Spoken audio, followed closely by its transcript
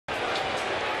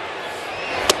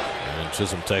And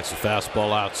Chisholm takes the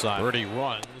fastball outside. Birdie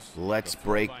runs. Let's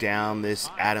break down this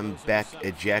Adam Beck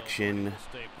ejection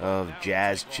of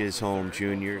Jazz Chisholm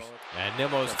Jr. And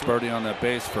Nimmo's birdie on that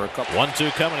base for a couple.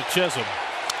 1-2 coming to Chisholm.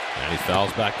 And he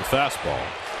fouls back the fastball.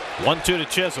 1-2 to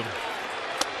Chisholm.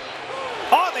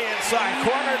 On the inside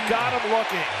corner, got him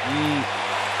looking.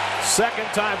 Second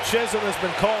time Chisholm has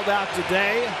been called out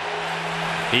today.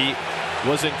 He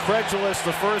was incredulous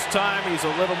the first time. He's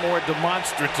a little more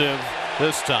demonstrative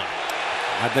this time.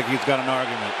 I think he's got an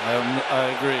argument.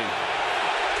 I agree.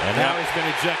 And now he's been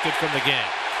ejected from the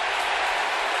game.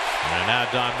 And now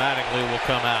Don Mattingly will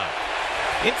come out.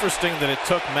 Interesting that it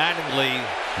took Mattingly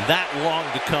that long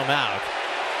to come out,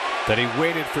 that he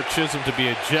waited for Chisholm to be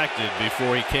ejected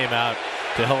before he came out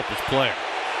to help his player.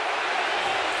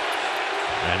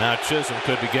 And now Chisholm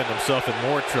could be getting himself in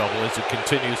more trouble as he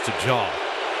continues to jog.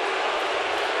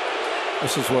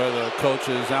 This is where the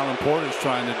coaches, Alan Porter's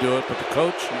trying to do it, but the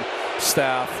coach and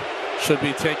staff should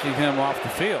be taking him off the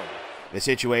field. The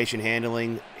situation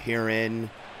handling herein,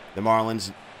 the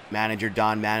Marlins manager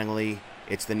Don Mattingly,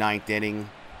 it's the 9th inning.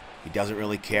 He doesn't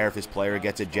really care if his player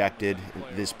gets ejected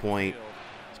at this point.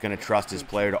 He's going to trust his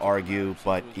player to argue,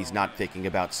 but he's not thinking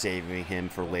about saving him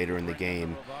for later in the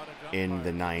game in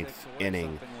the 9th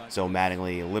inning. So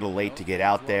Mattingly a little late to get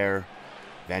out there.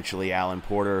 Eventually Alan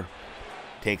Porter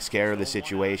takes care of the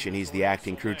situation. He's the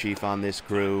acting crew chief on this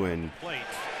crew, and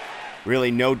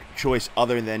really no choice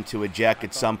other than to eject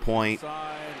at some point.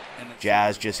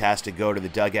 Jazz just has to go to the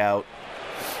dugout,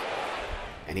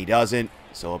 and he doesn't,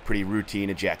 so a pretty routine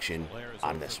ejection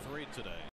on this one.